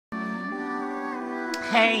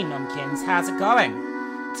Hey Numpkins, how's it going?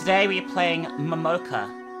 Today we are playing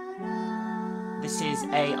Momoka. This is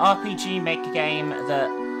a RPG maker game that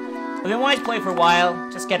I've been wanting to play for a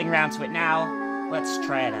while, just getting around to it now. Let's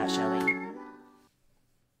try it out, shall we?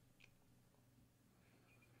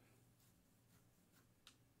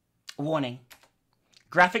 Warning.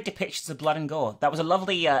 Graphic depictions of blood and gore. That was a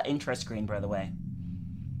lovely intro screen, by the way.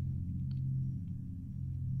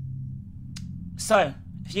 So,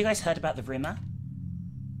 have you guys heard about the rumor?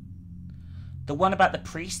 The one about the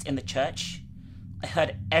priest in the church? I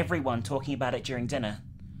heard everyone talking about it during dinner.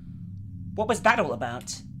 What was that all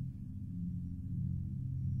about?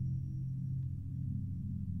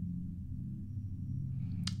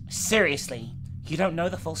 Seriously, you don't know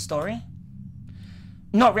the full story?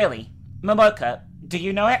 Not really. Momoka, do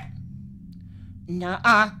you know it?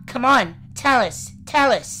 Nuh-uh. Come on, tell us.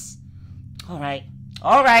 Alright.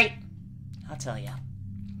 I'll tell you.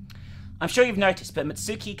 I'm sure you've noticed, but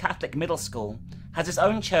Mitsuki Catholic Middle School has its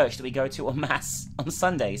own church that we go to en masse on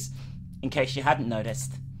Sundays, in case you hadn't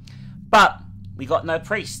noticed. But we got no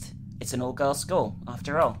priest. It's an all-girls school,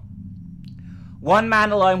 after all. One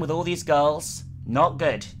man alone with all these girls, not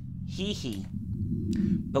good. Hee hee.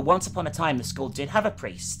 But once upon a time, the school did have a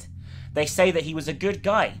priest. They say that he was a good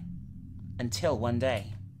guy. Until one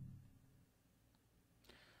day.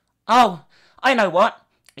 Oh, I know what.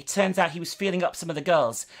 It turns out he was feeling up some of the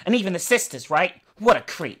girls, and even the sisters, right? What a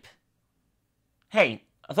creep. Hey,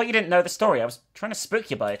 I thought you didn't know the story. I was trying to spook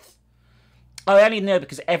you both. Oh, I only know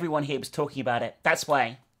because everyone here was talking about it. That's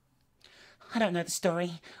why. I don't know the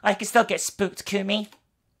story. I can still get spooked, Kumi.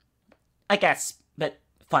 I guess, but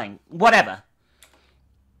fine. Whatever.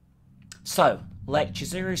 So, like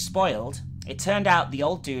Chizuru spoiled, it turned out the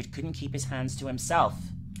old dude couldn't keep his hands to himself.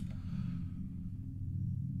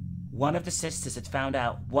 One of the sisters had found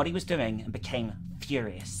out what he was doing and became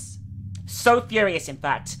furious. So furious, in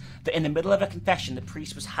fact, that in the middle of a confession the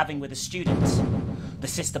priest was having with a student, the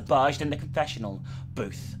sister barged in the confessional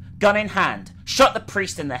booth, gun in hand, shot the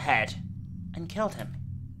priest in the head, and killed him.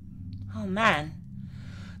 Oh man.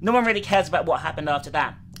 No one really cares about what happened after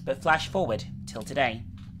that, but flash forward till today.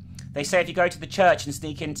 They say if you go to the church and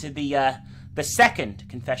sneak into the second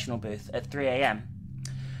confessional booth at 3 AM,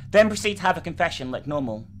 then proceed to have a confession like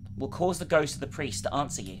normal, will cause the ghost of the priest to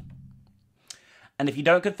answer you. And if you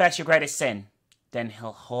don't confess your greatest sin, then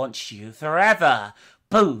he'll haunt you forever.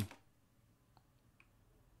 Boo!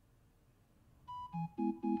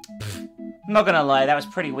 I'm not gonna lie, that was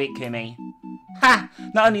pretty weak, Kumi. Ha!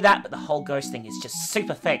 Not only that, but the whole ghost thing is just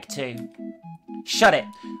super fake too. Shut it!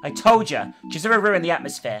 I told ya! Chizuru ruined the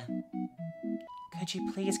atmosphere. Could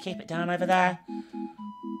you please keep it down over there?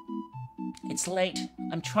 It's late.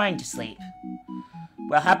 I'm trying to sleep.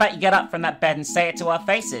 Well, how about you get up from that bed and say it to our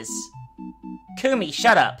faces? Kumi,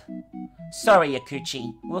 shut up! Sorry,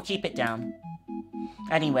 Yakuchi. We'll keep it down.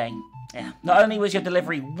 Anyway, yeah, not only was your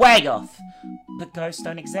delivery way off, but ghosts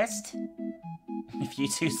don't exist. If you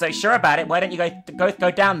two are so sure about it, why don't you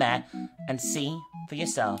go down there and see for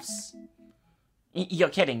yourselves? You're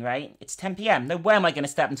kidding, right? It's 10 PM. No way am I going to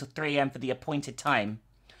stay up until 3 AM for the appointed time.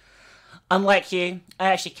 Unlike you, I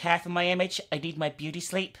actually care for my image. I need my beauty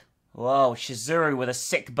sleep. Whoa, Chizuru with a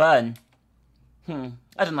sick burn. I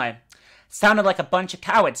don't know. Sounded like a bunch of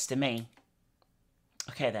cowards to me.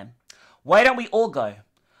 Okay then. Why don't we all go?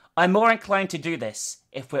 I'm more inclined to do this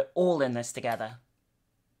if we're all in this together.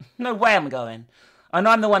 No way I'm going. I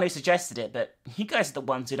know I'm the one who suggested it, but you guys are the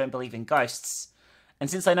ones who don't believe in ghosts. And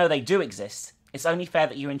since I know they do exist, it's only fair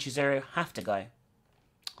that you and Chizuru have to go.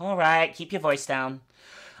 Alright, keep your voice down.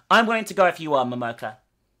 I'm willing to go if you are, Momoka.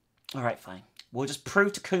 Alright, fine. We'll just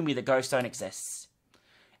prove to Kumi that ghosts don't exist.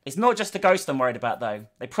 It's not just the ghosts I'm worried about, though.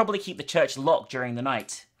 They probably keep the church locked during the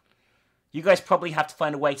night. You guys probably have to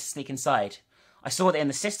find a way to sneak inside. I saw that in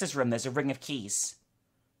the sisters' room there's a ring of keys.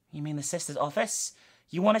 You mean the sisters' office?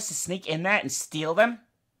 You want us to sneak in there and steal them?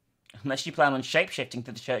 Unless you plan on shape-shifting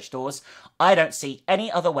through the church doors, I don't see any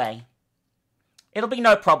other way. It'll be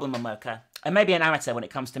no problem, Momoka. I may be an amateur when it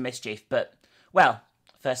comes to mischief, but, well,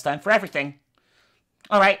 first time for everything.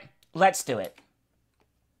 Alright, let's do it.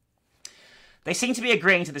 They seem to be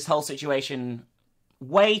agreeing to this whole situation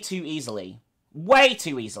way too easily. Way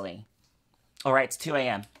too easily. Alright, it's 2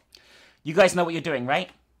 AM. You guys know what you're doing,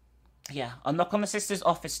 right? Yeah, I'll knock on the sister's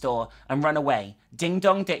office door and run away,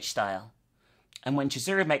 ding-dong ditch style. And when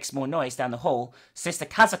Chizuru makes more noise down the hall, Sister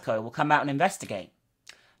Kazuko will come out and investigate.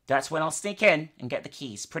 That's when I'll sneak in and get the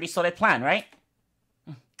keys. Pretty solid plan, right?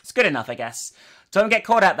 It's good enough, I guess. Don't get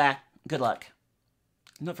caught out there. Good luck.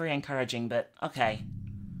 Not very encouraging, but okay.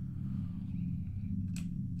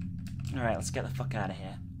 Alright, let's get the fuck out of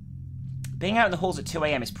here. Being out in the halls at 2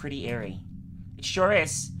 AM is pretty eerie. It sure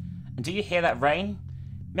is. And do you hear that rain?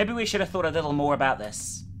 Maybe we should have thought a little more about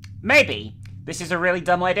this. Maybe this is a really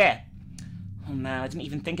dumb idea. Oh no, I didn't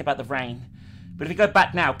even think about the rain. But if we go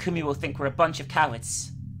back now, Kumi will think we're a bunch of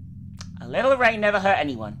cowards. A little rain never hurt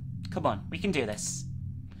anyone. Come on, we can do this.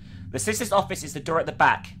 The sister's office is the door at the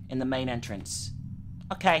back, in the main entrance.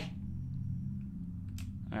 Okay.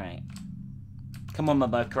 Alright. Come on,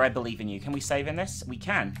 Momoka, I believe in you. Can we save in this? We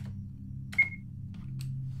can.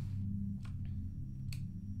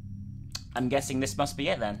 I'm guessing this must be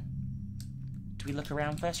it then. Do we look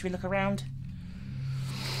around first? Should we look around?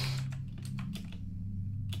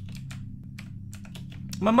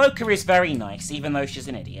 Momoka is very nice, even though she's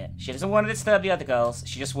an idiot. She doesn't want to disturb the other girls.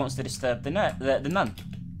 She just wants to disturb the nun.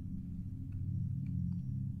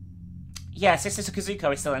 Yeah, Sister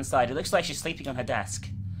Kazuko is still inside. It looks like she's sleeping on her desk.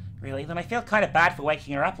 Really? Then I feel kind of bad for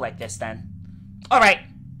waking her up like this then. Alright,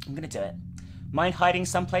 I'm gonna do it. Mind hiding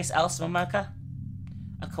someplace else, Momoka?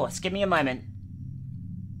 Of course, give me a moment.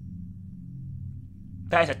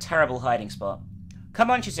 That is a terrible hiding spot.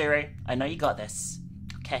 Come on, Chizuru. I know you got this.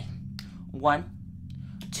 Okay. 1,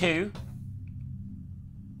 2.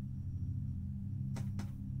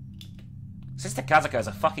 Sister Kazuko is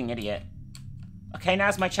a fucking idiot. Okay,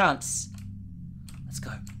 now's my chance. Let's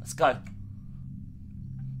go. Let's go.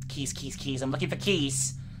 Keys, keys, keys. I'm looking for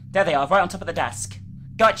keys. There they are, right on top of the desk.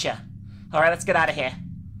 Gotcha. Alright, let's get out of here.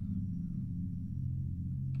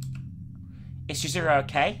 Is Chizuru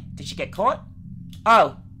okay? Did she get caught?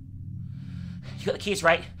 Oh. You got the keys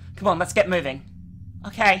right. Come on, let's get moving.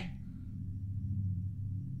 Okay.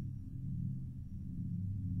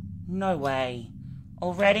 No way.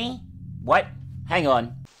 Already? What? Hang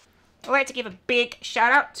on. I'd like to give a big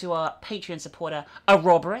shout out to our Patreon supporter,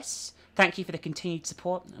 Ouroboros. Thank you for the continued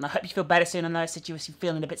support, and I hope you feel better soon. I know I said you were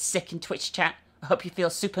feeling a bit sick in Twitch chat. I hope you feel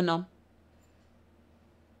super numb.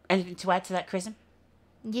 Anything to add to that, Chrism?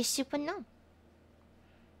 You're super numb.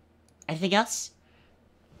 Anything else?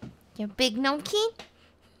 You're big numb keen?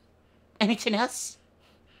 Anything else?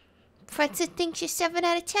 Francis thinks you're 7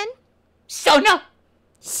 out of 10? So numb!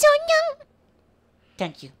 So numb!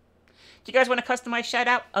 Thank you. Do you guys want a customized shout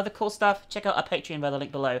out? Other cool stuff? Check out our Patreon by the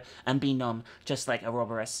link below and be numb, just like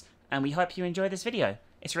Ouroboros. And we hope you enjoy this video.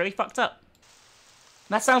 It's really fucked up.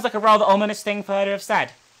 That sounds like a rather ominous thing for her to have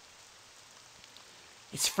said.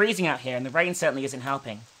 It's freezing out here and the rain certainly isn't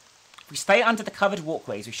helping. If we stay under the covered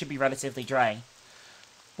walkways, we should be relatively dry.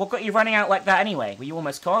 What got you running out like that anyway? Were you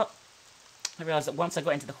almost caught? I realised that once I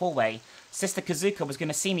got into the hallway, Sister Kazuko was going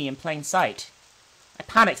to see me in plain sight. I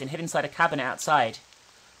panicked and hid inside a cabinet outside.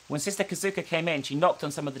 When Sister Kazuko came in, she knocked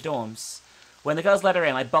on some of the dorms. When the girls let her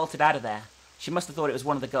in, I bolted out of there. She must have thought it was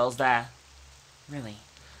one of the girls there. Really?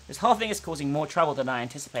 This whole thing is causing more trouble than I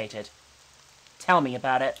anticipated. Tell me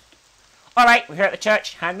about it. Alright, we're here at the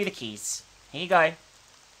church. Hand me the keys. Here you go.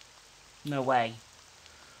 No way.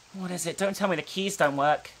 What is it? Don't tell me the keys don't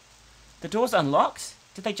work. The door's unlocked?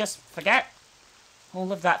 Did they just forget?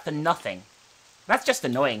 All of that for nothing. That's just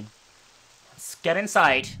annoying. Let's get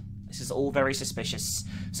inside. This is all very suspicious.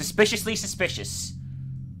 Suspiciously suspicious.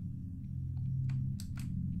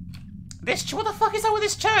 What the fuck is up with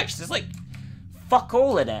this church? There's like fuck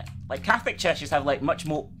all in it. Like Catholic churches have like much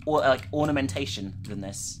more ornamentation than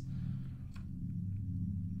this.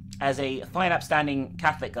 As a fine upstanding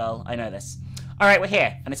Catholic girl, I know this. Alright, we're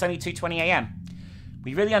here, and it's only 2:20 AM.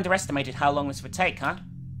 We really underestimated how long this would take, huh?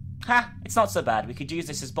 Ha, it's not so bad. We could use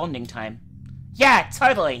this as bonding time. Yeah,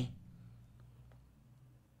 totally!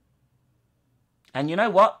 And you know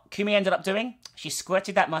what Kumi ended up doing? She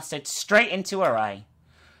squirted that mustard straight into her eye.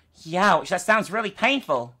 Youch, that sounds really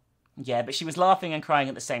painful. Yeah, but she was laughing and crying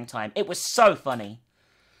at the same time. It was so funny.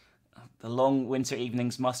 The long winter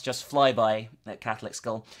evenings must just fly by at Catholic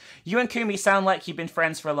school. You and Kumi sound like you've been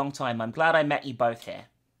friends for a long time. I'm glad I met you both here.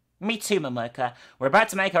 Me too, Momoka. We're about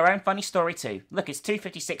to make our own funny story too. Look, it's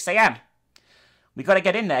 2:56 AM. We gotta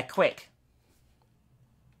get in there quick.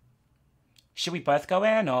 Should we both go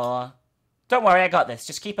in, or... Don't worry, I got this.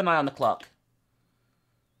 Just keep an eye on the clock.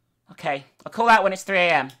 Okay, I'll call out when it's 3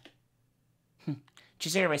 AM.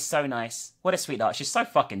 Chizuru is so nice. What a sweetheart. She's so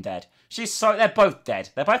fucking dead. They're both dead.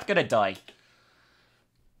 They're both gonna die.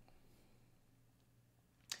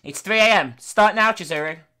 It's 3 AM. Start now,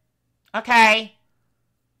 Chizuru. Okay.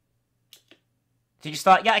 Did you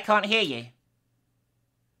start yet? I can't hear you.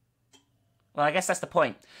 Well, I guess that's the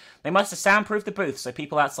point. They must have soundproofed the booth so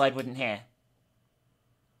people outside wouldn't hear.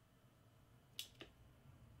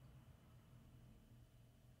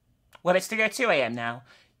 Well, it's 3:02 AM now.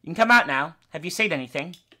 You can come out now. Have you seen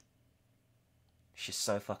anything? She's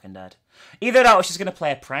so fucking dead. Either that or she's gonna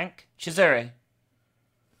play a prank. Chizuru.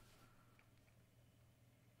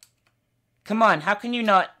 Come on, how can you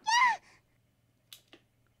not...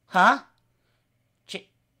 Huh?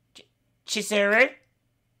 Chizuru?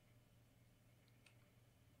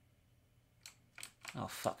 Oh,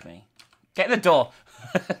 fuck me. Get in the door.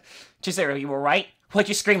 Chizuru, you alright? Why'd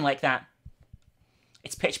you scream like that?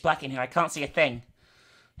 It's pitch black in here. I can't see a thing.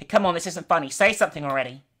 Hey, come on, this isn't funny. Say something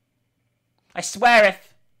already. I swear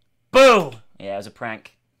if... Boo! Yeah, it was a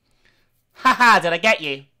prank. Haha, did I get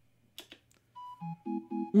you?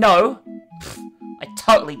 No. Pfft, I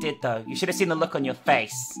totally did, though. You should have seen the look on your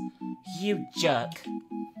face. You jerk.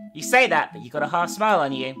 You say that, but you got a half smile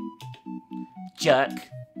on you. Jerk.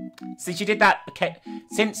 Since you did that, okay,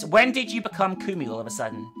 since when did you become Kumi all of a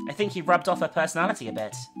sudden? I think you rubbed off her personality a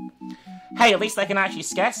bit. Hey, at least I can actually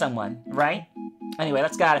scare someone, right? Anyway,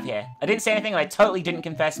 let's get out of here. I didn't say anything and I totally didn't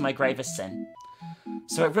confess my gravest sin.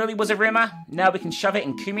 So it really was a rumor? Now we can shove it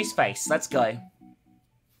in Kumi's face. Let's go.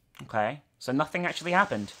 Okay, so nothing actually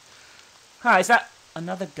happened. Huh, is that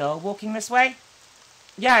another girl walking this way?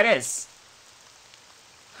 Yeah, it is.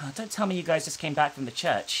 Oh, don't tell me you guys just came back from the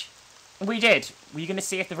church. We did. Were you going to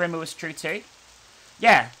see if the rumor was true too?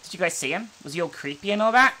 Yeah, did you guys see him? Was he all creepy and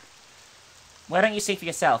all that? Why don't you see for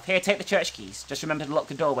yourself? Here, take the church keys. Just remember to lock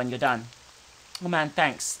the door when you're done. Oh man,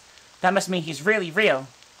 thanks. That must mean he's really real.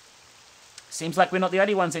 Seems like we're not the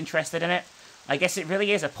only ones interested in it. I guess it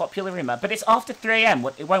really is a popular rumor, but it's after 3 AM.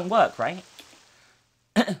 It won't work, right?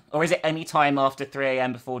 Or is it any time after 3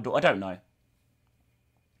 AM before dawn? I don't know.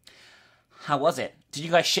 How was it? Did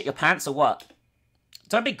you guys shit your pants or what?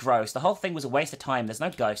 Don't be gross. The whole thing was a waste of time. There's no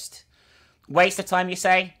ghost. Waste of time, you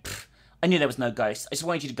say? Pfft, I knew there was no ghost. I just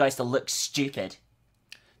wanted you guys to look stupid.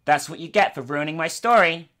 That's what you get for ruining my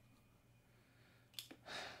story.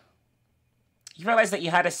 You realize that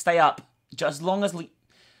you had to stay up just as long as...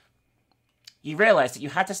 You realized that you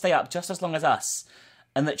had to stay up just as long as us,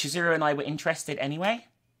 and that Chizuru and I were interested anyway?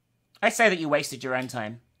 I'd say that you wasted your own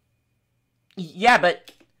time. Yeah,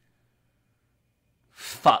 but...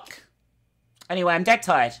 Fuck. Anyway, I'm dead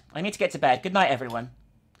tired. I need to get to bed. Good night, everyone.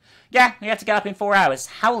 Yeah, we have to get up in 4 hours.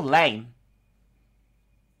 How lame.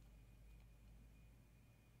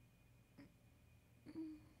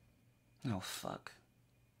 Oh, fuck.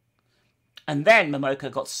 And then Momoka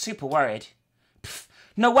got super worried. Pff,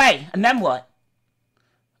 no way! And then what?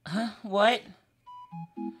 Huh? What?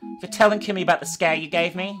 You're telling Kumi about the scare you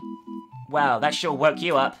gave me? Wow, that sure woke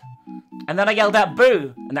you up. And then I yelled out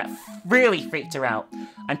boo! And that really freaked her out.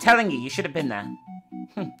 I'm telling you, you should have been there.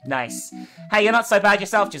 Nice. Hey, you're not so bad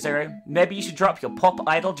yourself, Chizuru. Maybe you should drop your pop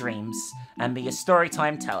idol dreams and be a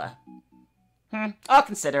storytime teller. I'll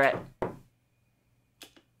consider it.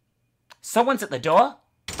 Someone's at the door?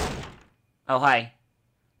 Oh, hi.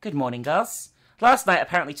 Good morning, girls. Last night,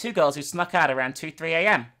 apparently 2 girls who snuck out around 2-3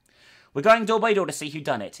 AM. We're going door by door to see who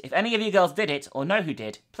done it. If any of you girls did it, or know who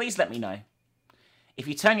did, please let me know. If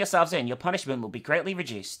you turn yourselves in, your punishment will be greatly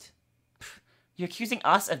reduced. You're accusing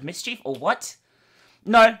us of mischief, or what?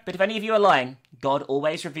 No, but if any of you are lying, God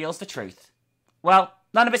always reveals the truth. Well,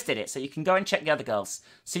 none of us did it, so you can go and check the other girls.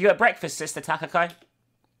 See you at breakfast, Sister Takako.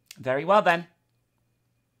 Very well, then.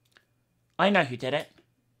 I know who did it.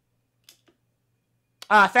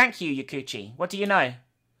 Ah, thank you, Yakuchi. What do you know?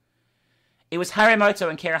 It was Harimoto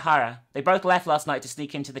and Kirihara. They both left last night to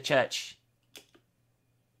sneak into the church.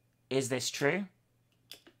 Is this true?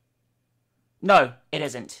 No, it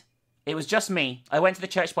isn't. It was just me. I went to the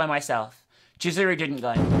church by myself. Chizuru didn't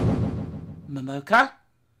go. Momoka?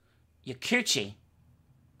 Yakuchi?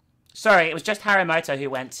 Sorry, it was just Harimoto who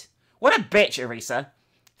went. What a bitch, Arisa.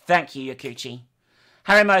 Thank you, Yakuchi.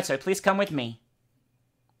 Harimoto, please come with me.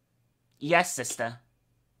 Yes, sister.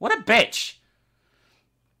 What a bitch!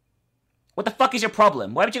 What the fuck is your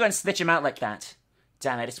problem? Why would you go and snitch him out like that?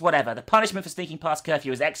 Damn it, it's whatever. The punishment for sneaking past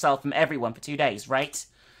curfew is exile from everyone for 2 days, right?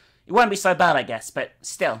 It won't be so bad, I guess, but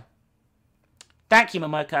still. Thank you,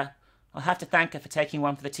 Momoka. I'll have to thank her for taking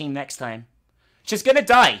one for the team next time. She's gonna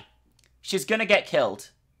die! She's gonna get killed.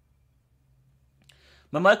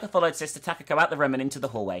 Momoka followed Sister Takako out the room and into the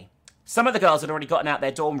hallway. Some of the girls had already gotten out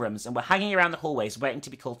their dorm rooms and were hanging around the hallways waiting to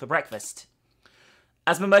be called for breakfast.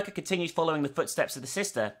 As Momoka continued following the footsteps of the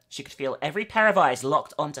sister, she could feel every pair of eyes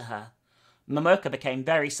locked onto her. Momoka became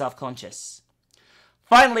very self-conscious.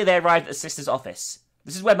 Finally, they arrived at the sister's office.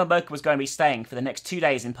 This is where Momoka was going to be staying for the next 2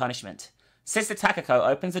 days in punishment. Sister Takako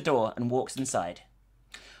opens the door and walks inside.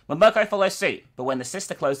 Momoka follows suit, but when the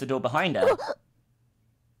sister closed the door behind her...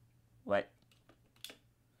 What?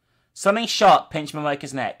 Something sharp pinched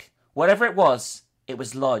Momoka's neck. Whatever it was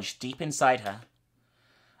lodged deep inside her.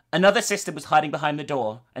 Another sister was hiding behind the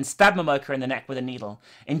door and stabbed Momoka in the neck with a needle,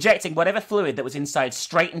 injecting whatever fluid that was inside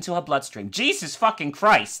straight into her bloodstream. Jesus fucking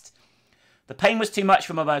Christ! The pain was too much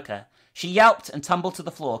for Momoka. She yelped and tumbled to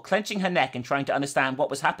the floor, clenching her neck and trying to understand what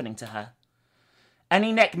was happening to her.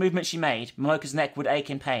 Any neck movement she made, Momoka's neck would ache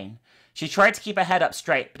in pain. She tried to keep her head up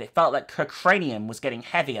straight, but it felt like her cranium was getting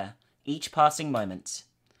heavier each passing moment.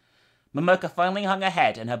 Momoka finally hung her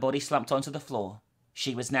head and her body slumped onto the floor.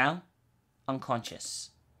 She was now unconscious.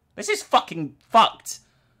 This is fucking fucked.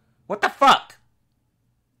 What the fuck?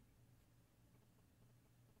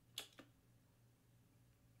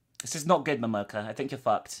 This is not good, Momoka. I think you're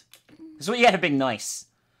fucked. This is what you get for being nice.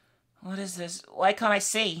 What is this? Why can't I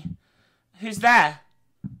see? Who's there?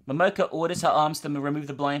 Momoka orders her arms to remove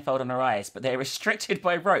the blindfold on her eyes, but they are restricted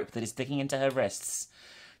by rope that is digging into her wrists.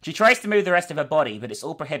 She tries to move the rest of her body, but it's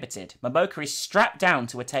all prohibited. Momoka is strapped down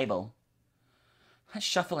to a table. That's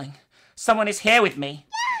shuffling. Someone is here with me.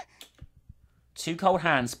 Two cold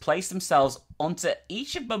hands place themselves onto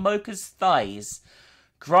each of Momoka's thighs,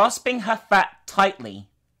 grasping her fat tightly.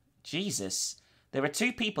 Jesus. There are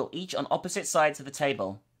two people, each on opposite sides of the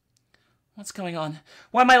table. What's going on?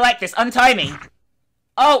 Why am I like this? Untie me!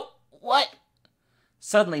 Oh! What?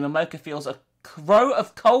 Suddenly, Momoka feels a row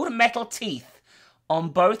of cold metal teeth on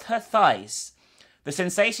both her thighs. The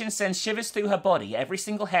sensation sends shivers through her body. Every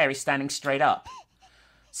single hair is standing straight up.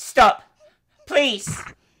 Stop! Please!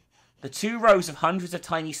 The two rows of hundreds of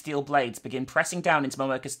tiny steel blades begin pressing down into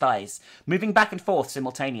Momoka's thighs, moving back and forth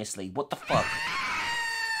simultaneously. What the fuck?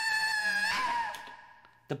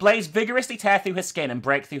 The blades vigorously tear through her skin and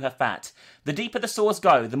break through her fat. The deeper the saws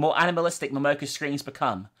go, the more animalistic Momoka's screams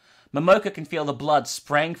become. Momoka can feel the blood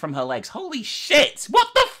spraying from her legs. Holy shit! What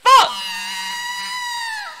the fuck?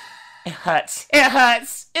 It hurts. It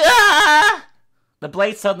hurts. Ah! The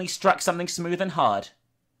blade suddenly struck something smooth and hard.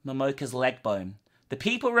 Momoka's leg bone. The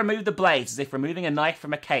people remove the blades as if removing a knife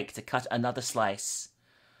from a cake to cut another slice.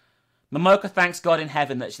 Momoka thanks God in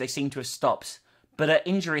heaven that they seem to have stopped, but her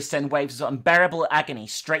injuries send waves of unbearable agony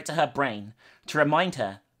straight to her brain to remind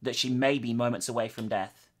her that she may be moments away from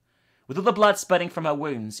death. With all the blood spurting from her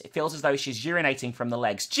wounds, it feels as though she's urinating from the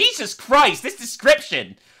legs. Jesus Christ, this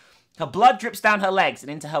description! Her blood drips down her legs and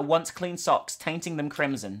into her once clean socks, tainting them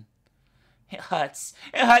crimson. It hurts.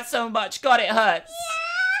 It hurts so much. God, it hurts.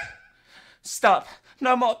 Yeah. Stop.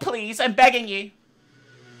 No more, please. I'm begging you.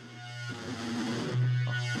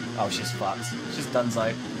 Oh, she's fucked. She's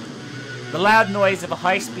donezo. The loud noise of a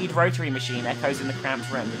high-speed rotary machine echoes in the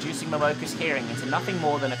cramped room, reducing Momoka's hearing into nothing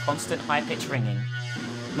more than a constant high-pitched ringing.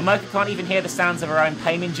 Momoka can't even hear the sounds of her own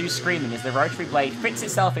pain-induced screaming as the rotary blade fits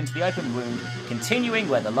itself into the open wound, continuing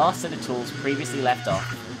where the last of the tools previously left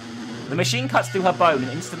off. The machine cuts through her bone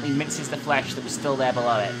and instantly minces the flesh that was still there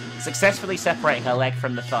below it, successfully separating her leg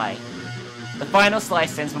from the thigh. The final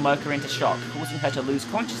slice sends Momoka into shock, causing her to lose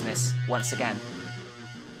consciousness once again.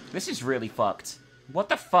 This is really fucked. What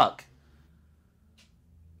the fuck?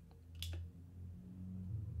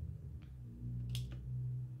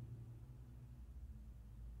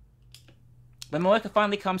 When Momoka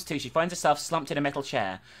finally comes to, she finds herself slumped in a metal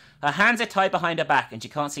chair. Her hands are tied behind her back and she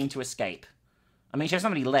can't seem to escape. I mean, she has so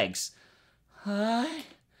many legs.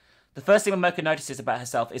 The first thing Momoka notices about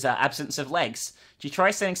herself is her absence of legs. She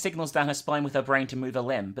tries sending signals down her spine with her brain to move a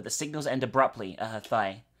limb, but the signals end abruptly at her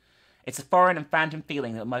thigh. It's a foreign and phantom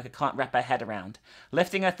feeling that Momoka can't wrap her head around.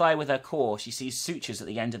 Lifting her thigh with her core, she sees sutures at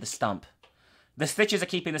the end of the stump. The stitches are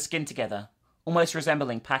keeping the skin together, almost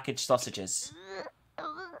resembling packaged sausages.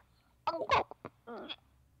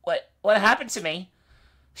 What happened to me?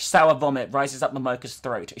 Sour vomit rises up Momoka's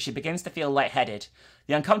throat as she begins to feel lightheaded.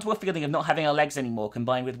 The uncomfortable feeling of not having her legs anymore,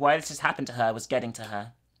 combined with why this has happened to her, was getting to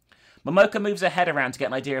her. Momoka moves her head around to get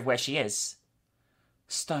an idea of where she is.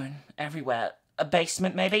 Stone everywhere. A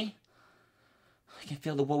basement, maybe? I can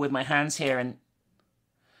feel the wall with my hands here, and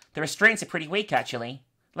the restraints are pretty weak, actually.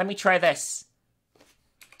 Let me try this.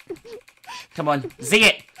 Come on, zing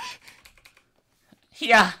it!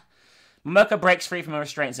 Yeah! Momoka breaks free from her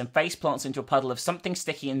restraints and face plants into a puddle of something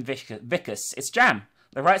sticky and viscous. It's jam.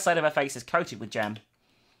 The right side of her face is coated with jam.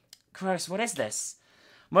 Gross, what is this?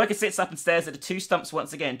 Momoka sits up and stares at the two stumps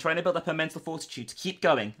once again, trying to build up her mental fortitude to keep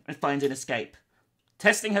going and find an escape.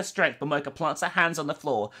 Testing her strength, Momoka plants her hands on the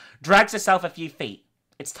floor, drags herself a few feet.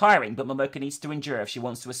 It's tiring, but Momoka needs to endure if she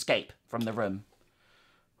wants to escape from the room.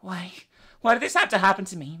 Why did this have to happen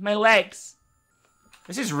to me? My legs!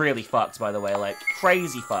 This is really fucked, by the way, like,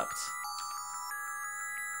 crazy fucked.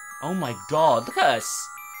 Oh my god, look at us!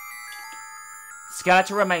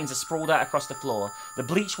 Skeletal remains are sprawled out across the floor. The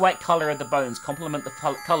bleach white colour of the bones complement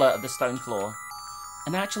the colour of the stone floor.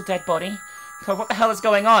 An actual dead body? God, what the hell is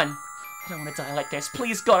going on? I don't want to die like this.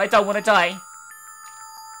 Please, God, I don't want to die!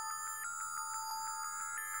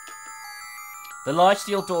 The large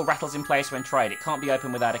steel door rattles in place when tried. It can't be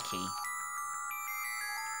opened without a key.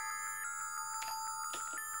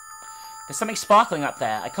 There's something sparkling up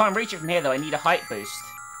there. I can't reach it from here, though. I need a height boost.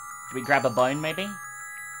 Do we grab a bone, maybe?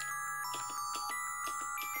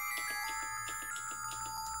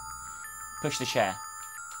 Push the chair.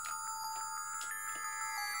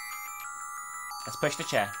 Let's push the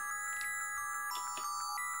chair.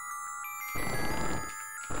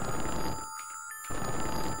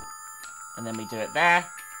 And then we do it there.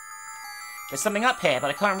 There's something up here, but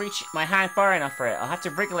I can't reach my hand far enough for it. I'll have to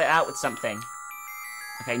wriggle it out with something.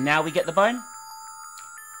 Okay, now we get the bone.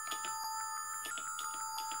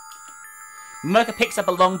 Momoka picks up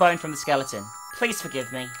a long bone from the skeleton. Please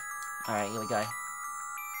forgive me. Alright, here we go.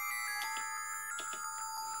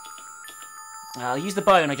 I'll use the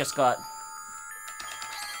bone I just got.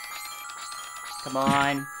 Come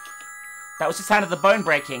on. That was the sound of the bone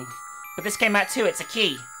breaking. But this came out too, it's a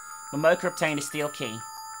key. Momoka obtained a steel key.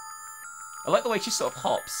 I like the way she sort of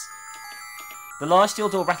hops. The large steel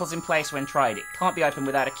door rattles in place when tried. It can't be opened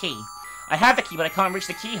without a key. I have the key, but I can't reach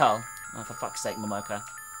the keyhole. Oh, for fuck's sake, Momoka.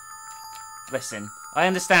 Listen, I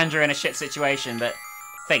understand you're in a shit situation, but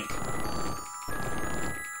think.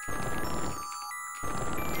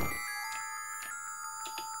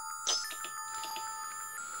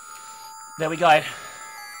 There we go.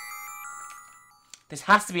 This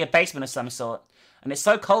has to be a basement of some sort. And it's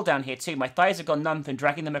so cold down here too, my thighs have gone numb from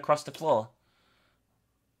dragging them across the floor.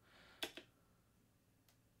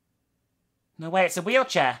 No way, it's a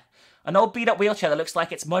wheelchair. An old beat-up wheelchair that looks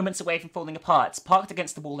like it's moments away from falling apart. It's parked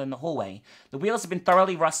against the wall in the hallway. The wheels have been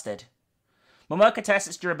thoroughly rusted. Momoka tests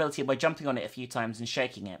its durability by jumping on it a few times and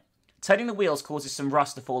shaking it. Turning the wheels causes some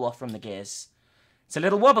rust to fall off from the gears. It's a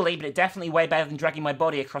little wobbly, but it's definitely way better than dragging my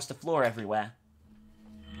body across the floor everywhere.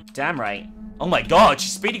 Damn right. Oh my god,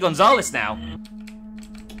 she's Speedy Gonzales now!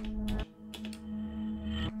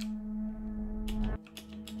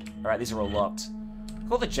 Alright, these are all locked.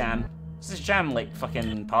 Call the jam. This is jam, like,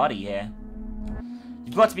 fucking party here.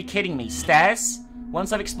 You've got to be kidding me. Stairs?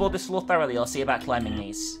 Once I've explored this floor thoroughly, I'll see about climbing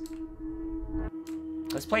these.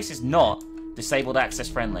 This place is not disabled access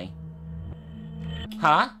friendly.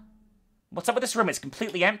 Huh? What's up with this room? It's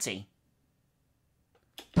completely empty.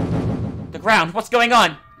 The ground, what's going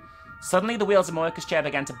on? Suddenly, the wheels of Momoka's chair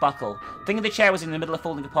began to buckle. Thinking the chair was in the middle of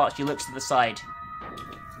falling apart, she looks to the side.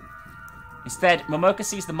 Instead, Momoka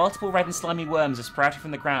sees the multiple red and slimy worms have sprouted from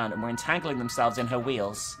the ground and were entangling themselves in her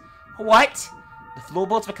wheels. What? The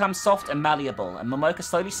floorboards become soft and malleable, and Momoka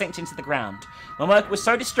slowly sinks into the ground. Momoka was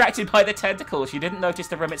so distracted by the tentacles she didn't notice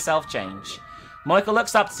the room itself change. Momoka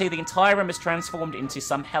looks up to see the entire room is transformed into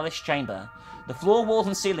some hellish chamber. The floor, walls,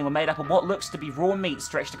 and ceiling were made up of what looks to be raw meat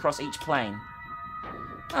stretched across each plane.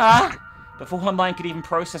 Ah! Before her mind could even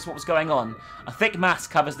process what was going on, a thick mass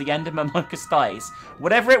covers the end of Momoka's thighs.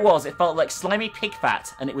 Whatever it was, it felt like slimy pig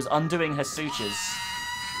fat, and it was undoing her sutures.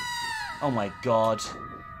 Oh my god.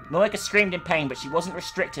 Momoka screamed in pain, but she wasn't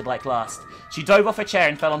restricted like last. She dove off her chair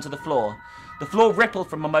and fell onto the floor. The floor rippled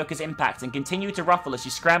from Momoka's impact and continued to ruffle as she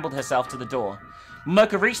scrambled herself to the door.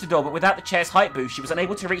 Momoka reached the door, but without the chair's height boost, she was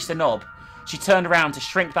unable to reach the knob. She turned around to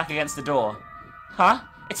shrink back against the door. Huh?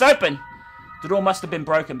 It's open! The door must have been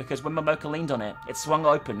broken because when Momoka leaned on it, it swung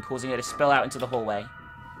open, causing her to spill out into the hallway.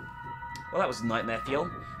 Well, that was nightmare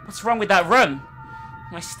fuel. What's wrong with that room?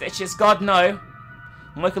 My stitches, God no!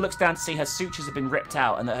 Momoka looks down to see her sutures have been ripped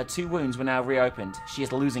out and that her 2 wounds were now reopened. She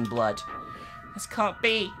is losing blood. This can't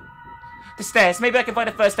be. The stairs. Maybe I can find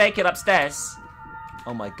a first aid kit upstairs.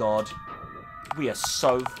 Oh my god. We are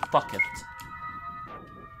so fucked.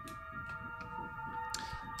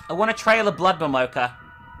 I want a trail of blood, Momoka.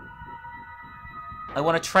 I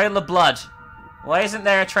want a trail of blood. Why isn't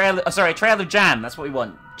there a trail of... Oh, sorry, a trail of jam. That's what we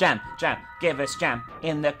want. Jam, jam. Give us jam.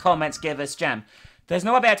 In the comments, give us jam. There's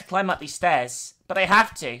no way to climb up these stairs, but I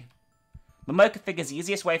have to. Momoka figures the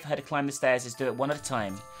easiest way for her to climb the stairs is do it one at a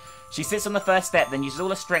time. She sits on the first step, then uses all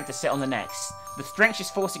her strength to sit on the next. The strength she's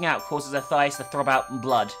forcing out causes her thighs to throb out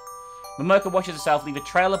blood. Momoka watches herself leave a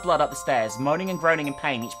trail of blood up the stairs, moaning and groaning in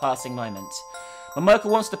pain each passing moment. Momoka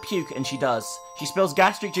wants to puke, and she does. She spills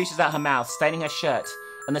gastric juices out her mouth, staining her shirt,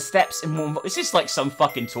 and the steps in warm... This is like some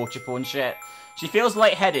fucking torture porn shit. She feels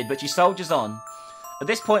lightheaded, but she soldiers on. At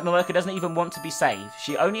this point, Momoka doesn't even want to be saved.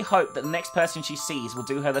 She only hopes that the next person she sees will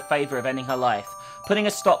do her the favour of ending her life, putting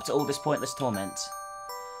a stop to all this pointless torment.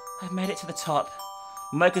 I've made it to the top.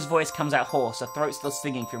 Momoka's voice comes out hoarse, her throat still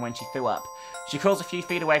stinging from when she threw up. She crawls a few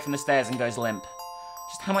feet away from the stairs and goes limp.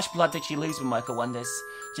 Just how much blood did she lose, Momoka wonders.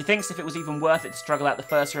 She thinks if it was even worth it to struggle out the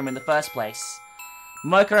first room in the first place.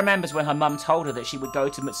 Momoka remembers when her mum told her that she would go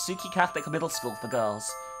to Mutsuki Catholic Middle School for girls.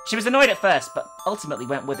 She was annoyed at first, but ultimately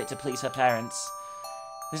went with it to please her parents.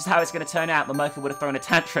 This is how it's going to turn out. Momoka would have thrown a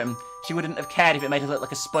tantrum. She wouldn't have cared if it made her look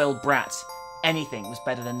like a spoiled brat. Anything was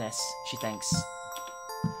better than this, she thinks.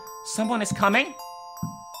 Someone is coming?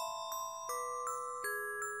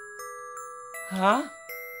 Huh?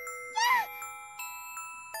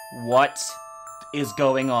 What is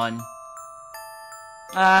going on?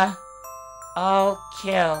 I'll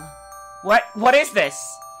kill. What is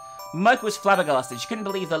this? Momoka was flabbergasted. She couldn't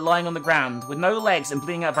believe that lying on the ground, with no legs and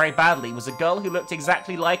bleeding out very badly, was a girl who looked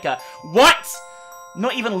exactly like her. What?!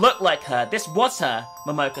 Not even looked like her. This was her,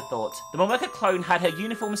 Momoka thought. The Momoka clone had her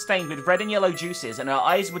uniform stained with red and yellow juices, and her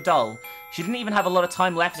eyes were dull. She didn't even have a lot of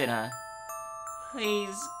time left in her.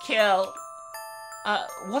 Please, kill.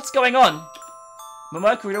 What's going on?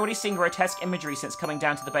 Momoka had already seen grotesque imagery since coming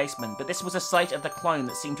down to the basement, but this was a sight of the clone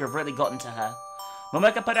that seemed to have really gotten to her.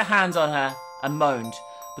 Momoka put her hands on her and moaned,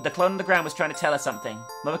 but the clone on the ground was trying to tell her something.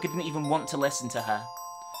 Momoka didn't even want to listen to her.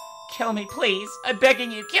 Kill me, please. I'm begging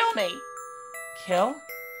you, kill me. Kill?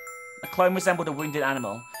 The clone resembled a wounded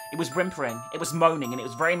animal. It was whimpering, it was moaning, and it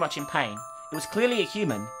was very much in pain. It was clearly a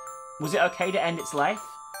human. Was it okay to end its life?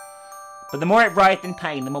 But the more it writhed in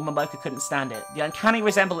pain, the more Momoka couldn't stand it. The uncanny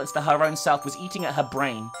resemblance to her own self was eating at her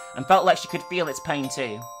brain, and felt like she could feel its pain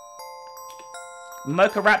too.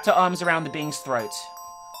 Momoka wrapped her arms around the being's throat.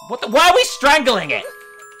 Why are we strangling it?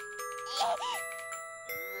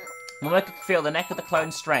 Momoka could feel the neck of the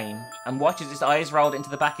clone strain, and watch as its eyes rolled into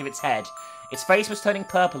the back of its head. Its face was turning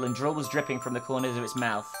purple and drool was dripping from the corners of its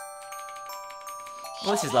mouth.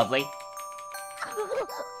 Well, this is lovely.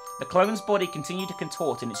 The clone's body continued to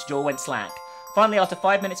contort and its jaw went slack. Finally, after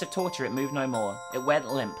 5 minutes of torture, it moved no more. It went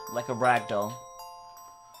limp, like a rag doll.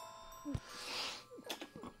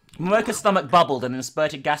 Momoka's stomach bubbled and then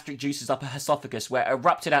spurted gastric juices up her esophagus where it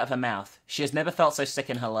erupted out of her mouth. She has never felt so sick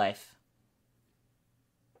in her life.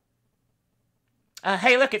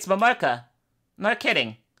 Hey look, it's Momoka. No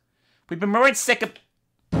kidding. We've been worried sick of...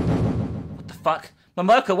 What the fuck?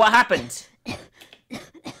 Momoka, what happened?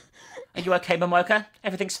 Are you okay, Momoka?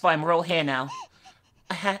 Everything's fine, we're all here now.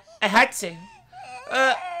 I had to.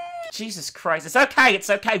 Jesus Christ, it's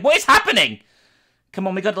okay. What is happening? Come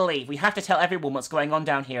on, we gotta leave. We have to tell everyone what's going on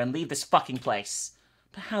down here and leave this fucking place.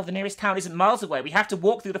 But how? The nearest town isn't miles away. We have to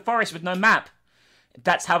walk through the forest with no map. If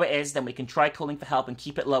that's how it is, then we can try calling for help and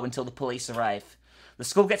keep it low until the police arrive. The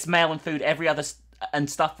school gets mail and food and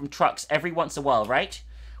stuff from trucks every once in a while, right?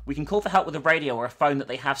 We can call for help with a radio or a phone that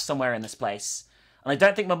they have somewhere in this place. And I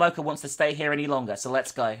don't think Momoka wants to stay here any longer, so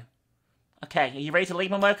let's go. Okay, are you ready to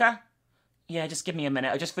leave, Momoka? Yeah, just give me a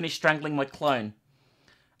minute. I just finished strangling my clone.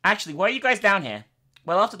 Actually, why are you guys down here?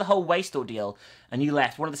 Well, after the whole waste ordeal and you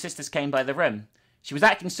left, one of the sisters came by the room. She was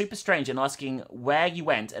acting super strange and asking where you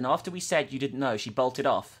went, and after we said you didn't know, she bolted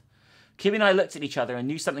off. Kimi and I looked at each other and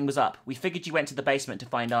knew something was up. We figured you went to the basement to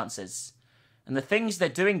find answers. And the things they're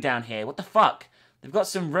doing down here, what the fuck? They've got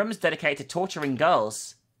some rooms dedicated to torturing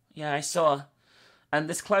girls. Yeah, I saw. And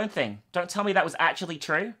this clone thing, don't tell me that was actually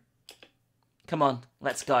true? Come on,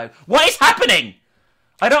 let's go. What is happening?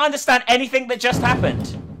 I don't understand anything that just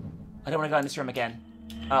happened. I don't want to go in this room again.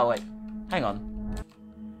 Oh, wait. Hang on.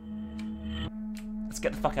 Let's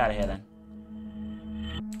get the fuck out of here, then.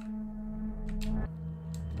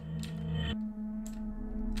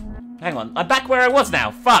 Hang on. I'm back where I was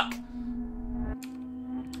now. Fuck!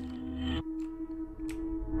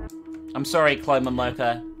 I'm sorry, Clone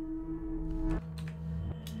Momoka.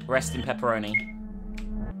 Rest in pepperoni.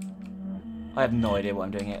 I have no idea what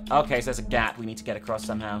I'm doing here. Okay, so there's a gap we need to get across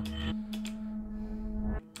somehow.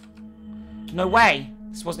 No way!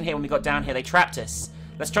 This wasn't here when we got down here. They trapped us.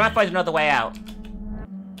 Let's try and find another way out.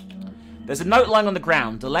 There's a note lying on the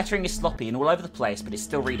ground. The lettering is sloppy and all over the place, but it's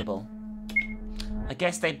still readable. I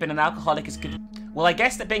guess they've been an alcoholic is good... Well, I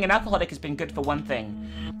guess that being an alcoholic has been good for one thing.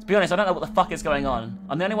 To be honest, I don't know what the fuck is going on.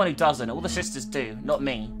 I'm the only one who doesn't. All the sisters do, not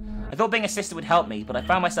me. I thought being a sister would help me, but I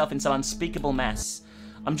found myself in some unspeakable mess.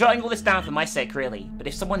 I'm jotting all this down for my sake, really. But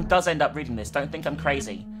if someone does end up reading this, don't think I'm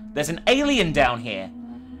crazy. There's an alien down here.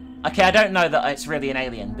 Okay, I don't know that it's really an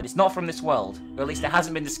alien, but it's not from this world. Or at least it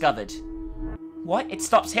hasn't been discovered. What? It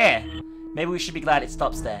stops here. Maybe we should be glad it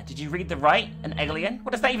stops there. Did you read the right? An alien?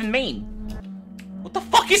 What does that even mean? What the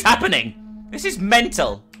fuck is happening? This is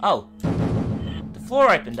mental. Oh. The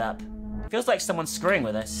floor opened up. Feels like someone's screwing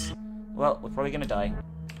with us. Well, we're probably gonna die.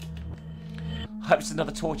 I hope it's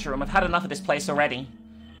another torture room. I've had enough of this place already.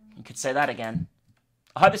 You could say that again.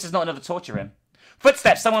 I hope this is not another torture room.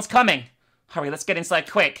 Footsteps! Someone's coming! Hurry, let's get inside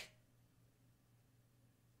quick.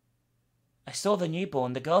 I saw the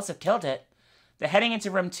newborn. The girls have killed it. They're heading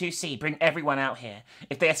into room 2C. Bring everyone out here.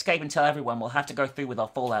 If they escape and tell everyone, we'll have to go through with our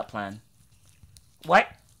fallout plan. What?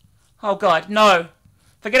 Oh god, no.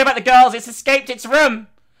 Forget about the girls. It's escaped its room.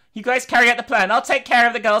 You guys carry out the plan. I'll take care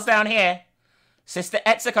of the girls down here. Sister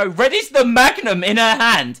Etsuko readies the magnum in her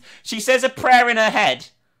hand. She says a prayer in her head.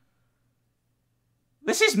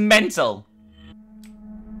 This is mental.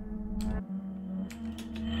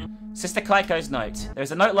 Sister Kaiko's note.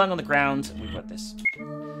 There's a note lying on the ground. We wrote this.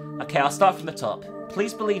 Okay, I'll start from the top.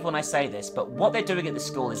 Please believe when I say this, but what they're doing at the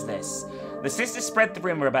school is this. The sisters spread the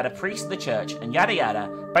rumor about a priest of the church and yada yada,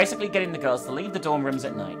 basically getting the girls to leave the dorm rooms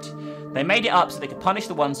at night. They made it up so they could punish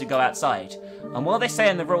the ones who go outside. And while they say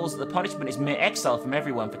in the rules that the punishment is mere exile from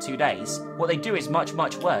everyone for 2 days, what they do is much,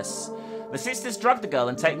 much worse. The sisters drug the girl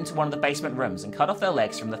and take them to one of the basement rooms and cut off their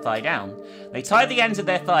legs from the thigh down. They tie the ends of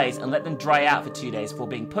their thighs and let them dry out for 2 days before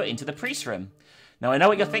being put into the priest's room. Now I know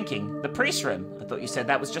what you're thinking. The priest's room? I thought you said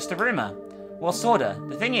that was just a rumour. Well, sorta.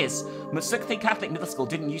 The thing is, Mutsukti Catholic Middle School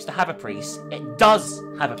didn't used to have a priest. It does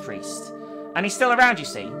have a priest. And he's still around, you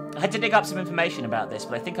see. I had to dig up some information about this,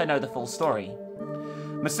 but I think I know the full story.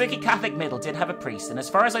 Masuki Catholic Middle did have a priest, and as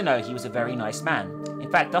far as I know, he was a very nice man.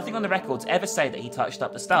 In fact, nothing on the records ever say that he touched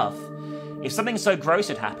up the staff. If something so gross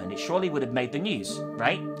had happened, it surely would have made the news,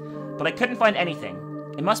 right? But I couldn't find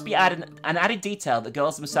anything. It must be an added detail that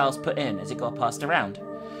girls themselves put in as it got passed around.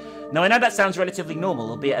 Now I know that sounds relatively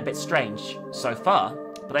normal, albeit a bit strange, so far,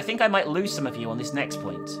 but I think I might lose some of you on this next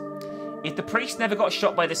point. If the priest never got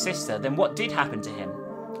shot by the sister, then what did happen to him?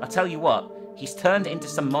 I'll tell you what, he's turned into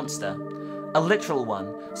some monster. A literal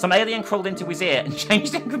one. Some alien crawled into his ear and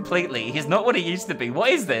changed him completely. He's not what he used to be. What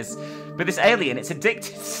is this? But this alien, it's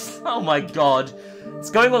addicted. Oh my god.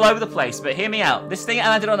 It's going all over the place, but hear me out. This thing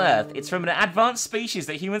landed on Earth. It's from an advanced species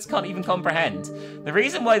that humans can't even comprehend. The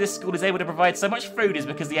reason why this school is able to provide so much food is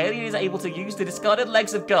because the alien is able to use the discarded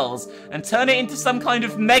legs of girls and turn it into some kind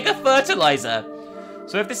of mega fertilizer.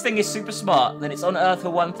 So if this thing is super smart, then it's on Earth for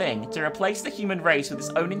one thing, to replace the human race with its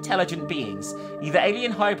own intelligent beings, either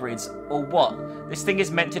alien hybrids or what this thing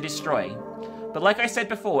is meant to destroy. But like I said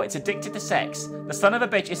before, it's addicted to sex. The son of a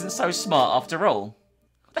bitch isn't so smart after all.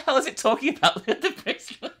 What the hell is it talking about?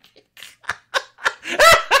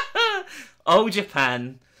 Oh,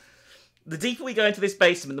 Japan. The deeper we go into this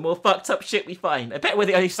basement, the more fucked up shit we find. I bet we're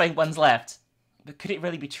the only sane ones left. But could it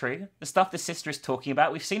really be true? The stuff the sister is talking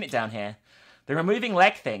about, we've seen it down here. The removing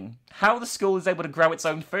leg thing. How the school is able to grow its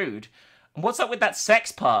own food. And what's up with that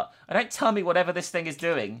sex part? And don't tell me whatever this thing is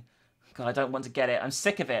doing. God, I don't want to get it. I'm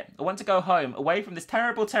sick of it. I want to go home, away from this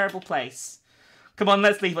terrible, terrible place. Come on,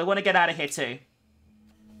 let's leave. I want to get out of here too.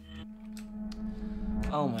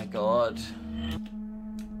 Oh my god.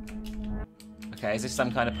 Okay, is this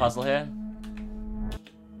some kind of puzzle here?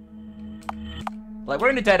 Like, we're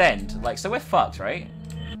in a dead end. Like, so we're fucked, right?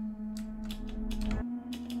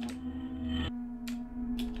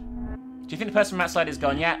 Do you think the person from outside is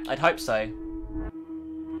gone yet? I'd hope so.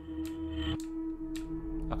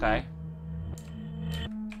 Okay.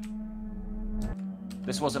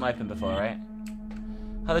 This wasn't open before, right?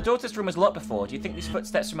 Oh, the daughter's room was locked before. Do you think these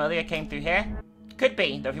footsteps from earlier came through here? Could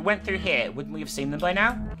be, though if we went through here, wouldn't we have seen them by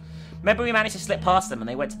now? Maybe we managed to slip past them and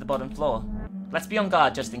they went to the bottom floor. Let's be on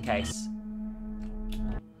guard just in case.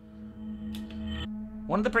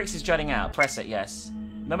 One of the bricks is jutting out. Press it, yes.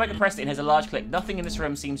 Momoka pressed it and has a large click. Nothing in this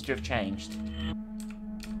room seems to have changed.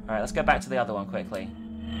 Alright, let's go back to the other one quickly.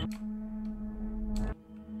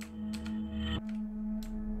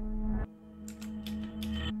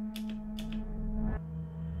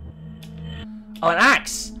 Oh, an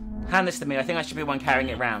axe! Hand this to me. I think I should be the one carrying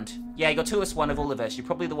it around. Yeah, you're tallest one of all of us. You're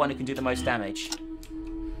probably the one who can do the most damage.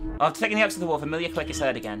 After taking the axe to the wall, familiar click is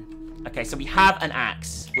heard again. Okay, so we have an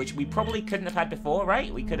axe, which we probably couldn't have had before,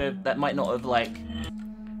 right? We could have... That might not have, like...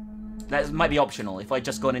 That might be optional if I'd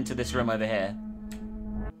just gone into this room over here.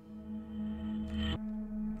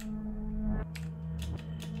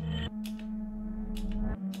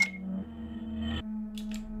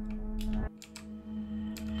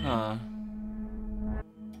 Huh.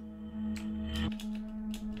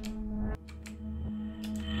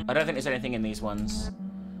 I don't think there's anything in these ones.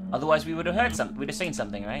 Otherwise we would have heard something, we'd have seen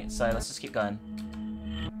something, right? So let's just keep going.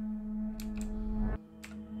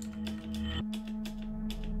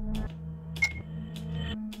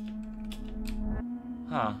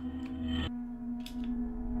 Huh.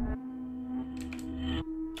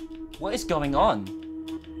 What is going on?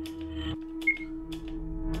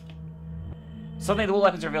 Suddenly the wall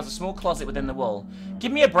opens and reveals a small closet within the wall.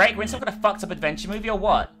 Give me a break, we're in some kind of fucked up adventure movie or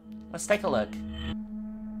what? Let's take a look.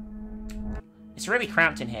 It's really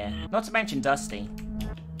cramped in here, not to mention dusty.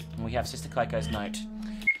 And we have Sister Kaiko's note.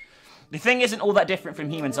 The thing isn't all that different from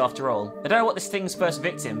humans after all. I don't know what this thing's first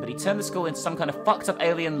victim, but he turned the school into some kind of fucked up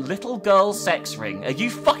alien little girl sex ring. Are you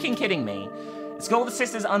fucking kidding me? It's got all the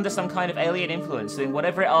sisters under some kind of alien influence, doing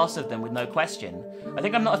whatever it asks of them with no question. I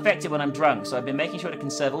think I'm not affected when I'm drunk, so I've been making sure to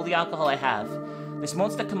conserve all the alcohol I have. This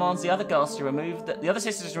monster commands the other girls to remove the other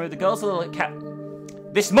sisters to remove the girls of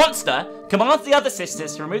the This monster commands the other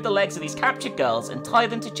sisters to remove the legs of these captured girls and tie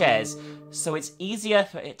them to chairs, so it's easier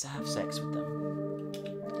for it to have sex with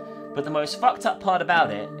them. But the most fucked up part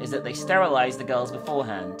about it is that they sterilize the girls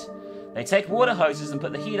beforehand. They take water hoses and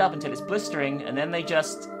put the heat up until it's blistering, and then they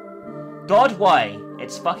just... God, why?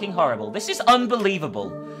 It's fucking horrible. This is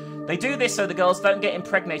unbelievable. They do this so the girls don't get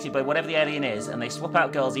impregnated by whatever the alien is, and they swap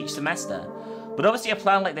out girls each semester. But obviously a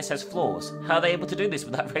plan like this has flaws. How are they able to do this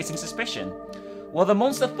without raising suspicion? Well, the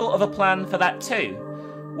monster thought of a plan for that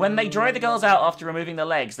too. When they dry the girls out after removing their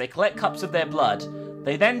legs, they collect cups of their blood.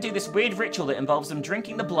 They then do this weird ritual that involves them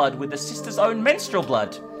drinking the blood with the sisters' own menstrual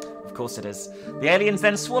blood. Of course it is. The aliens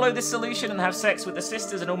then swallow this solution and have sex with the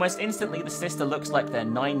sisters, and almost instantly the sister looks like they're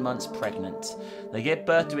 9 months pregnant. They give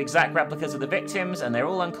birth to exact replicas of the victims, and they're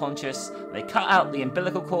all unconscious. They cut out the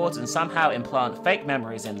umbilical cords and somehow implant fake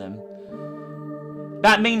memories in them.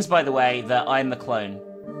 That means, by the way, that I'm the clone.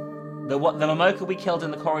 The Momoka we killed in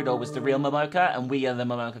the corridor was the real Momoka, and we are the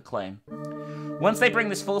Momoka clone. Once they bring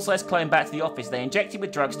this full-size clone back to the office, they inject it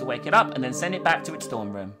with drugs to wake it up, and then send it back to its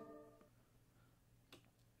dorm room.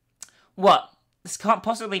 What? This can't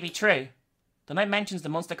possibly be true. The note mentions the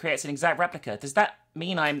monster creates an exact replica. Does that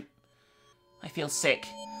mean I feel sick.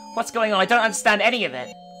 What's going on? I don't understand any of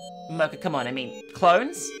it. Momoka, come on, I mean,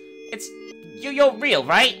 clones? You're real,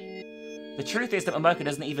 right? The truth is that Momoka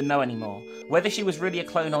doesn't even know anymore. Whether she was really a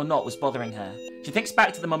clone or not was bothering her. She thinks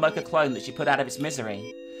back to the Momoka clone that she put out of its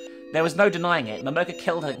misery. There was no denying it. Momoka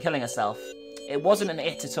killed her, killing herself. It wasn't an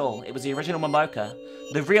it at all. It was the original Momoka.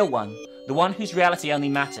 The real one. The one whose reality only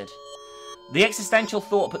mattered. The existential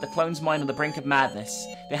thought put the clone's mind on the brink of madness.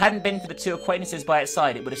 If it hadn't been for the two acquaintances by its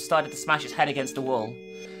side, it would have started to smash its head against the wall.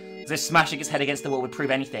 As if smashing its head against the wall would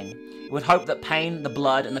prove anything. It would hope that pain, the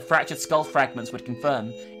blood, and the fractured skull fragments would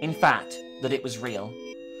confirm, in fact, that it was real.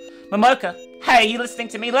 Momoka, hey, are you listening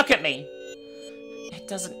to me? Look at me! It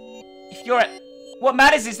doesn't... If you're a... What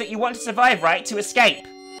matters is that you want to survive, right? To escape.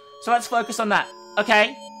 So let's focus on that,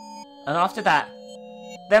 okay? And after that,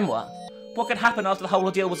 then what? What could happen after the whole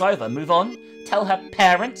ordeal was over? Move on? Tell her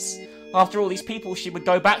parents? After all, these people she would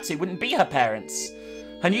go back to wouldn't be her parents.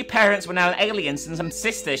 Her new parents were now aliens and some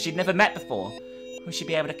sisters she'd never met before. Would she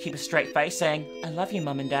be able to keep a straight face saying, I love you,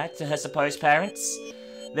 Mum and Dad, to her supposed parents?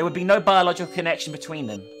 There would be no biological connection between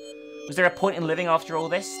them. Was there a point in living after all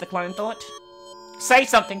this, the clone thought? Say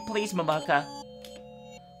something, please, Momoka.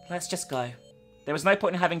 Let's just go. There was no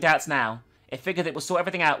point in having doubts now. It figured it would sort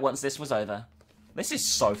everything out once this was over. This is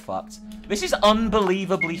so fucked. This is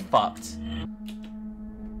unbelievably fucked.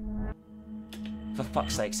 For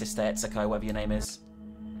fuck's sake, Sister Etsuko, whatever your name is.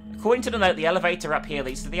 According to the note, the elevator up here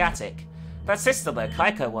leads to the attic. That sister though,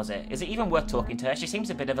 Kaiko was it? Is it even worth talking to her? She seems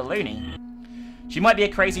a bit of a loony. She might be a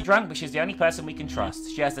crazy drunk, but she's the only person we can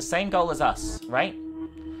trust. She has the same goal as us, right?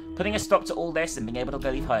 Putting a stop to all this and being able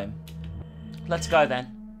to leave home. Let's go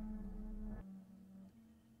then.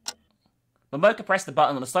 Momoka pressed the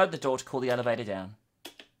button on the side of the door to call the elevator down.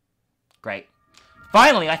 Great.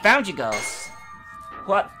 Finally, I found you girls!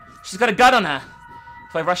 What? She's got a gun on her!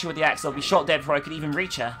 If I rush her with the axe, I'll be shot dead before I could even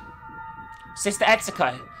reach her. Sister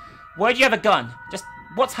Etsuko, why do you have a gun?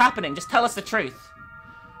 What's happening? Just tell us the truth.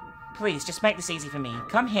 Please, just make this easy for me.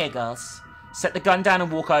 Come here, girls. Set the gun down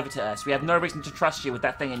and walk over to us. We have no reason to trust you with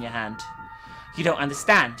that thing in your hand. You don't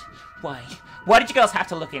understand. Why? Why did you girls have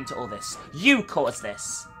to look into all this? You caused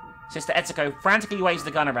this. Sister Etsuko frantically waves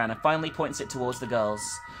the gun around and finally points it towards the girls.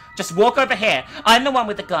 Just walk over here. I'm the one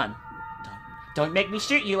with the gun. Don't make me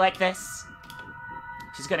shoot you like this.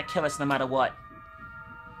 She's gonna kill us no matter what.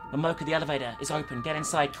 Momoka, the elevator is open. Get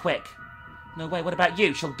inside, quick. No way, what about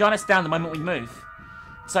you? She'll gun us down the moment we move.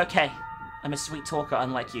 It's okay. I'm a sweet talker,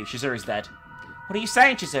 unlike you. Chizuru's dead. What are you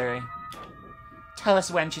saying, Chizuru? Tell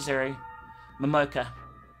us when, Chizuru. Momoka,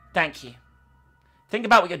 thank you. Think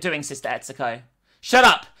about what you're doing, Sister Etsuko. Shut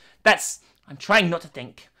up! I'm trying not to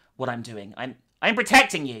think what I'm doing. I'm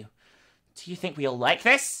protecting you. Do you think we all like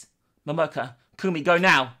this? Momoka, Kumi, go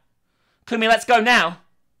now. Kumi, let's go now.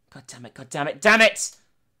 God damn it, god damn it, damn it!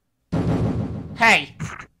 Hey!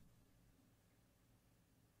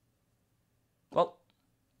 Well...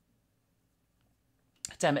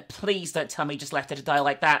 Damn it, please don't tell me you just left her to die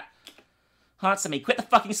like that. Answer me, quit the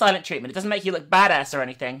fucking silent treatment. It doesn't make you look badass or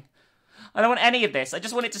anything. I don't want any of this. I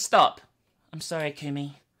just want it to stop. I'm sorry,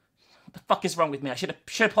 Kumi. What the fuck is wrong with me? I should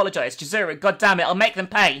apologize. Chizuru, god damn it, I'll make them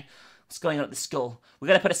pay. What's going on at the school? We're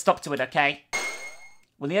gonna put a stop to it, okay?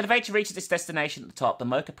 When the elevator reaches its destination at the top,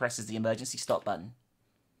 Momoka presses the emergency stop button.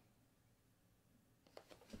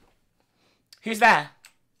 Who's there?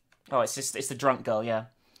 Oh, it's the drunk girl, yeah.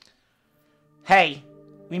 Hey,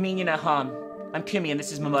 we mean you no harm. I'm Kumi and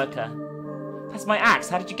this is Momoka. That's my axe.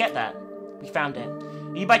 How did you get that? We found it.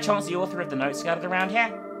 Are you by chance the author of the notes scattered around here?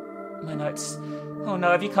 My notes. Oh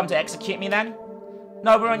no, have you come to execute me then?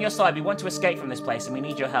 No, we're on your side. We want to escape from this place and we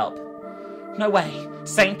need your help. No way.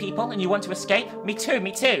 Sane people and you want to escape? Me too,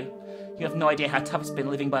 me too. You have no idea how tough it's been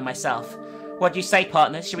living by myself. What do you say,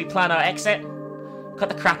 partners? Should we plan our exit? Cut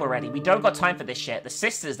the crap already. We don't got time for this shit. The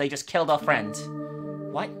sisters, they just killed our friend.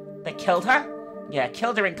 What? They killed her? Yeah,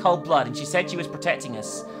 killed her in cold blood and she said she was protecting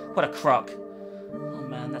us. What a crock. Oh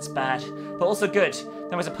man, that's bad. But also good.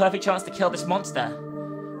 There was a perfect chance to kill this monster.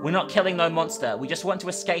 We're not killing no monster. We just want to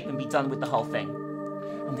escape and be done with the whole thing.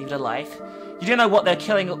 And leave it alive. You do know what they're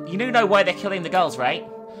killing. You do know why they're killing the girls, right?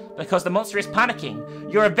 Because the monster is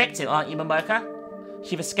panicking. You're a victim, aren't you, Momoka?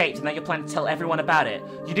 You've escaped and now you're planning to tell everyone about it.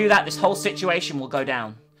 You do that, this whole situation will go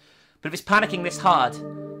down. But if it's panicking this hard,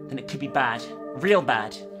 then it could be bad. Real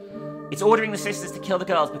bad. It's ordering the sisters to kill the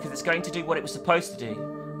girls because it's going to do what it was supposed to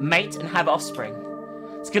do. Mate and have offspring.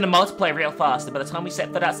 It's going to multiply real fast, and by the time we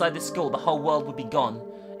set foot outside this school, the whole world would be gone.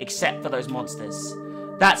 Except for those monsters.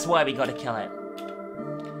 That's why we gotta kill it.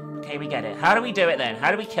 Okay, we get it. How do we do it then? How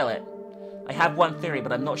do we kill it? I have one theory,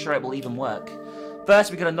 but I'm not sure it will even work. First,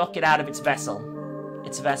 we gotta knock it out of its vessel.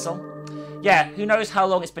 Its vessel? Yeah, who knows how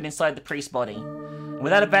long it's been inside the priest's body. And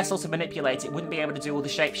without a vessel to manipulate, it wouldn't be able to do all the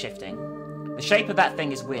shape-shifting. The shape of that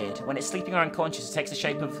thing is weird. When it's sleeping or unconscious, it takes the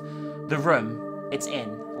shape of the room it's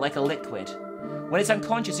in, like a liquid. When it's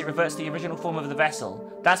unconscious, it reverts to the original form of the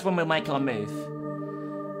vessel. That's when we'll make our move.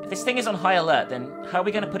 If this thing is on high alert, then how are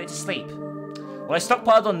we going to put it to sleep? Well, I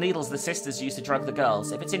stockpiled on needles the sisters used to drug the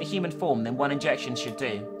girls. If it's in a human form, then one injection should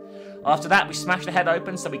do. After that, we smash the head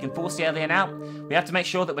open so we can force the alien out. We have to make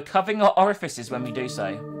sure that we're covering our orifices when we do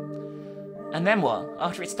so. And then what?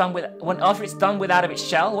 After it's done out of its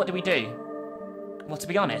shell, what do we do? Well, to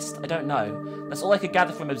be honest, I don't know. That's all I could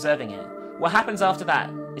gather from observing it. What happens after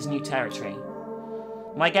that is new territory.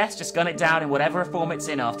 My guess, just gun it down in whatever form it's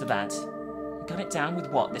in after that. Gun it down with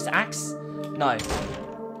what? This axe? No.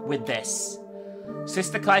 With this.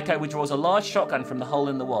 Sister Kaiko withdraws a large shotgun from the hole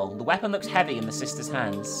in the wall. The weapon looks heavy in the sister's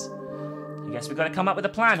hands. I guess we've got to come up with a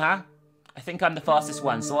plan, huh? I think I'm the fastest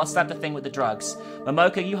one, so I'll stab the thing with the drugs.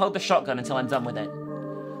 Momoka, you hold the shotgun until I'm done with it.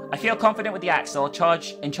 I feel confident with the axe, so I'll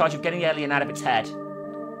in charge of getting the alien out of its head.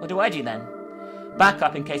 What do I do then? Back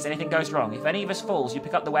up in case anything goes wrong. If any of us falls, you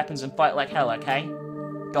pick up the weapons and fight like hell, okay?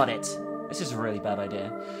 Got it. This is a really bad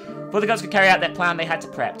idea. Before the girls could carry out their plan, they had to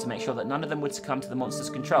prep to make sure that none of them would succumb to the monster's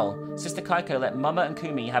control. Sister Kaiko let Momoka and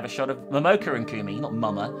Kumi, have a shot of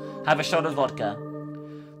vodka.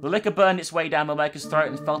 The liquor burned its way down Momoka's throat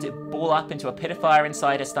and felt it ball up into a pit of fire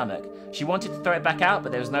inside her stomach. She wanted to throw it back out,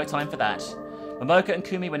 but there was no time for that. Momoka and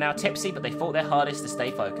Kumi were now tipsy, but they fought their hardest to stay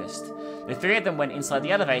focused. The three of them went inside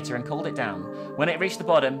the elevator and called it down. When it reached the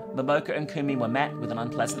bottom, Momoka and Kumi were met with an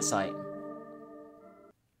unpleasant sight.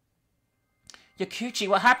 Yakuchi,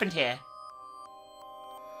 what happened here?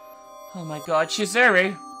 Oh my god,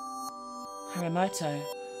 Shizuru! Haramoto,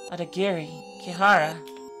 Adagiri, Kihara.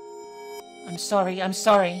 I'm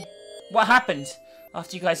sorry. What happened?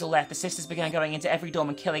 After you guys all left, the sisters began going into every dorm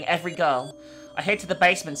and killing every girl. I hid to the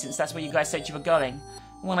basement since that's where you guys said you were going.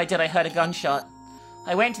 When I did, I heard a gunshot.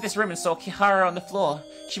 I went into this room and saw Kihara on the floor.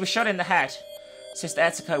 She was shot in the head. Sister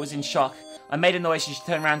Etsuko was in shock. I made a noise and she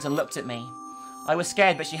turned around and looked at me. I was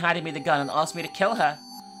scared, but she handed me the gun and asked me to kill her.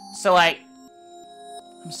 So I'm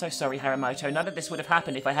so sorry, Haramoto. None of this would have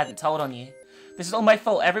happened if I hadn't told on you. This is all my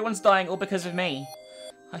fault. Everyone's dying all because of me.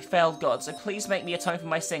 I failed, God, so please make me atone for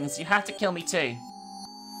my sins. You have to kill me too.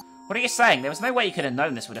 What are you saying? There was no way you could have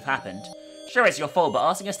known this would have happened. Sure, it's your fault, but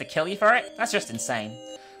asking us to kill you for it? That's just insane.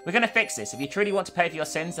 We're gonna fix this. If you truly want to pay for your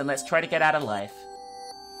sins, then let's try to get out alive.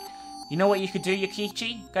 You know what you could do,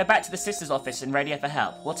 Yukichi? Go back to the sisters' office and radio for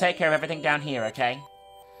help. We'll take care of everything down here, okay?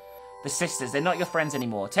 The sisters, they're not your friends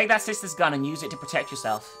anymore. Take that sister's gun and use it to protect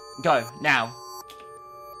yourself. Go, now.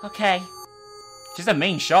 Okay. She's a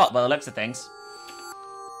mean shot by the looks of things.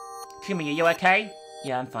 Kumi, are you okay?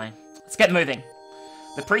 Yeah, I'm fine. Let's get moving.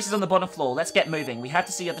 The priest is on the bottom floor. Let's get moving. We have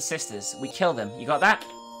to see other sisters. We kill them. You got that?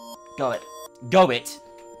 Go it. Go it.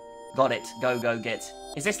 Got it. Go, get.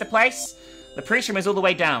 Is this the place? The priest room is all the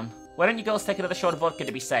way down. Why don't you girls take another shot of vodka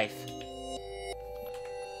to be safe?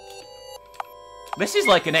 This is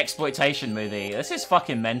like an exploitation movie. This is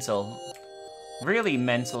fucking mental. Really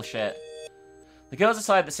mental shit. The girls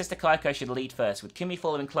decided that Sister Kaiko should lead first, with Kumi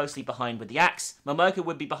following closely behind with the axe. Momoka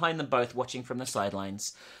would be behind them both, watching from the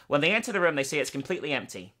sidelines. When they enter the room, they see it's completely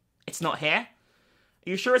empty. It's not here? Are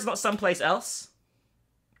you sure it's not someplace else?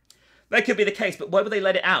 That could be the case, but why would they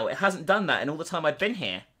let it out? It hasn't done that in all the time I've been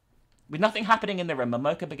here. With nothing happening in the room,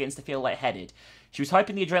 Momoka begins to feel lightheaded. She was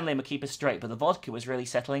hoping the adrenaline would keep her straight, but the vodka was really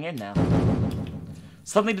settling in now.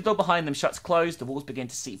 Suddenly the door behind them shuts closed, the walls begin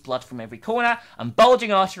to seep blood from every corner, and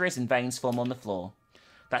bulging arteries and veins form on the floor.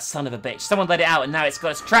 That son of a bitch. Someone let it out and now it's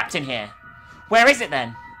got us trapped in here. Where is it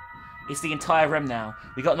then? It's the entire room now.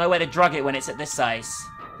 We got nowhere to drug it when it's at this size.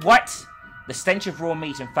 What? The stench of raw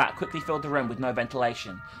meat and fat quickly filled the room with no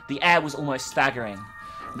ventilation. The air was almost staggering.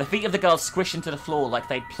 The feet of the girls squished into the floor like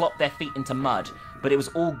they'd plopped their feet into mud, but it was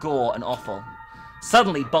all gore and awful.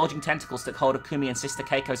 Suddenly, bulging tentacles took hold of Kumi and Sister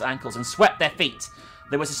Keiko's ankles and swept their feet.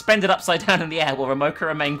 They were suspended upside down in the air while Momoka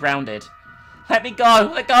remained grounded. Let me go!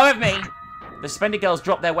 Let go of me! The suspended girls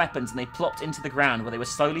dropped their weapons and they plopped into the ground where they were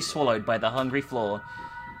slowly swallowed by the hungry floor.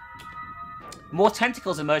 More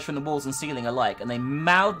tentacles emerged from the walls and ceiling alike, and they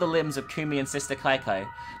mouthed the limbs of Kumi and Sister Keiko.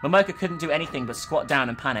 Momoka couldn't do anything but squat down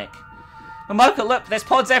and panic. Momoka, look! There's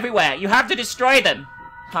pods everywhere! You have to destroy them!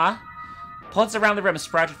 Huh? Pods around the room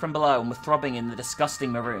sprouted from below and were throbbing in the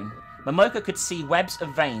disgusting maroon. Momoka could see webs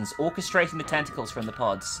of veins orchestrating the tentacles from the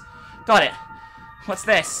pods. Got it! What's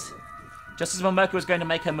this? Just as Momoka was going to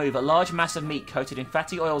make her move, a large mass of meat coated in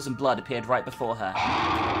fatty oils and blood appeared right before her.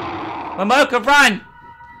 Momoka, run!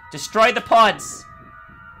 Destroy the pods!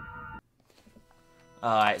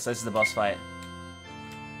 Alright, so this is the boss fight.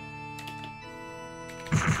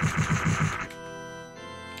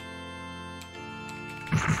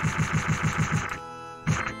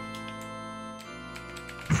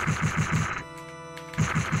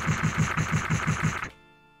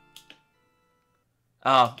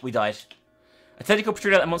 Oh, we died. A tentacle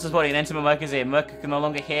protruded out the monster's body and entered Momoka's ear. Momoka could no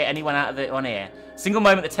longer hear anyone out of the on ear. Single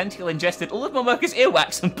moment, the tentacle ingested all of Momoka's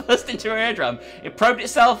earwax and burst into her eardrum. It probed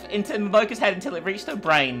itself into Momoka's head until it reached her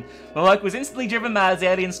brain. Momoka was instantly driven mad as the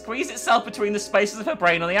alien squeezed itself between the spaces of her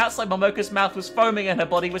brain. On the outside, Momoka's mouth was foaming and her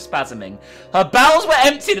body was spasming. Her bowels were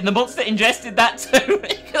emptied and the monster ingested that too.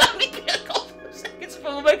 It could only be a couple of seconds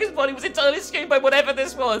before Momoka's body was entirely consumed by whatever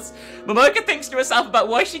this was. Momoka thinks to herself about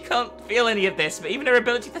why she can't feel any of this, but even her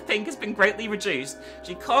ability to think has been greatly reduced.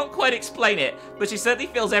 She can't quite explain it, but she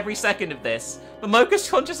certainly feels every second of this. Momoka's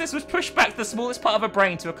consciousness was pushed back to the smallest part of her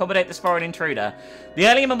brain to accommodate this foreign intruder. The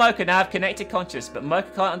alien Momoka now have connected conscious, but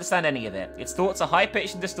Momoka can't understand any of it. Its thoughts are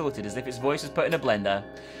high-pitched and distorted, as if its voice was put in a blender.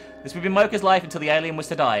 This would be Momoka's life until the alien was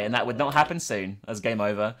to die, and that would not happen soon. That's game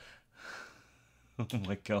over. Oh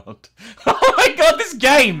my god. Oh my god, this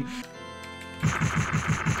game!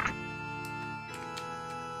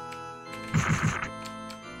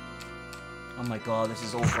 Oh my god, this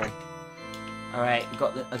is awful. Alright,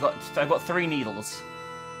 I've got 3 needles.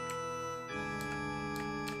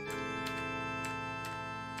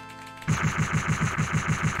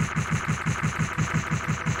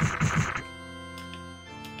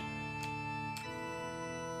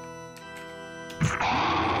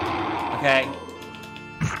 Okay.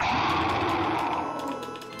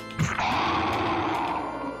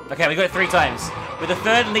 Okay, we got it 3 times. With the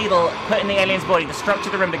 3rd needle put in the alien's body, the structure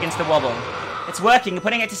of the room begins to wobble. It's working, you're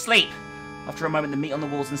putting it to sleep. After a moment, the meat on the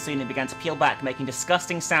walls and ceiling began to peel back, making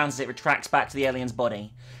disgusting sounds as it retracts back to the alien's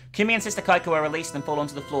body. Kumi and Sister Keiko are released and fall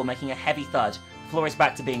onto the floor, making a heavy thud. The floor is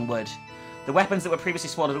back to being wood. The weapons that were previously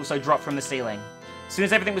swallowed also dropped from the ceiling. As soon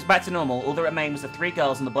as everything was back to normal, all that remained was the 3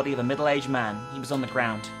 girls and the body of a middle-aged man. He was on the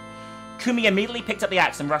ground. Kumi immediately picked up the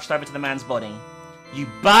axe and rushed over to the man's body. You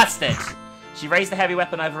bastard! She raised the heavy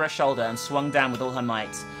weapon over her shoulder and swung down with all her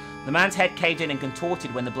might. The man's head caved in and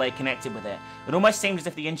contorted when the blade connected with it. It almost seemed as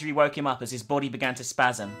if the injury woke him up as his body began to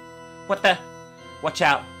spasm. What the? Watch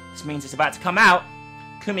out. This means it's about to come out.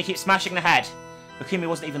 Kumi keeps smashing the head. But Kumi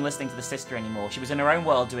wasn't even listening to the sister anymore. She was in her own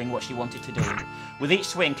world doing what she wanted to do. With each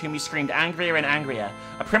swing, Kumi screamed angrier and angrier.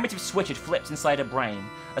 A primitive switch had flipped inside her brain.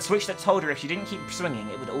 A switch that told her if she didn't keep swinging,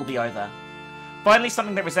 it would all be over. Finally,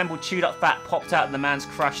 something that resembled chewed up fat popped out of the man's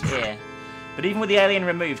crushed ear. But even with the alien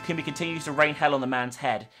removed, Kumi continued to rain hell on the man's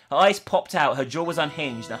head. Her eyes popped out, her jaw was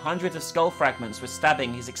unhinged, and hundreds of skull fragments were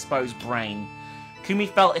stabbing his exposed brain. Kumi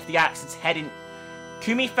felt if she axed his head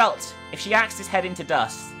into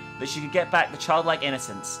dust, that she could get back the childlike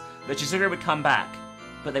innocence, that Chizuru would come back.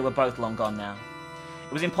 But they were both long gone now.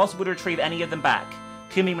 It was impossible to retrieve any of them back.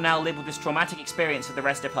 Kumi would now live with this traumatic experience for the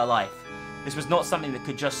rest of her life. This was not something that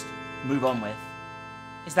could just move on with.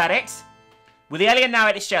 Is that it? With the alien now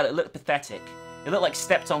at its shell, it looked pathetic. It looked like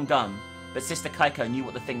stepped-on gum, but Sister Keiko knew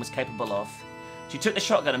what the thing was capable of. She took the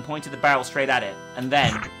shotgun and pointed the barrel straight at it, and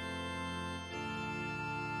then...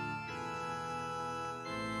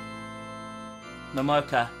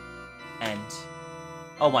 Momoka. End.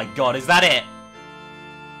 Oh my god, is that it?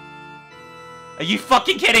 Are you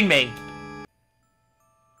fucking kidding me?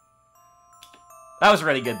 That was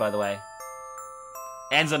really good, by the way.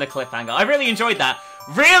 ends on a cliffhanger. I really enjoyed that.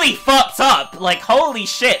 Really fucked up. Like, holy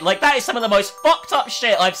shit. Like, that is some of the most fucked up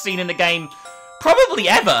shit I've seen in the game probably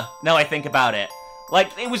ever, now I think about it.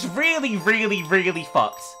 Like, it was really, really, really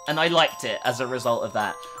fucked. And I liked it as a result of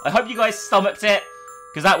that. I hope you guys stomached it,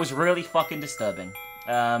 because that was really fucking disturbing.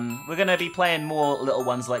 We're going to be playing more little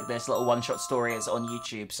ones like this, little one-shot stories on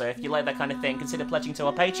YouTube. So if you like that kind of thing, consider pledging to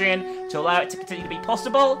our Patreon to allow it to continue to be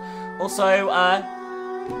possible. Also, yeah,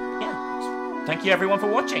 thank you everyone for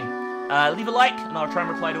watching. Leave a like, and I'll try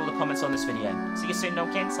and reply to all the comments on this video. See you soon,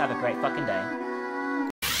 Nomkins. Have a great fucking day.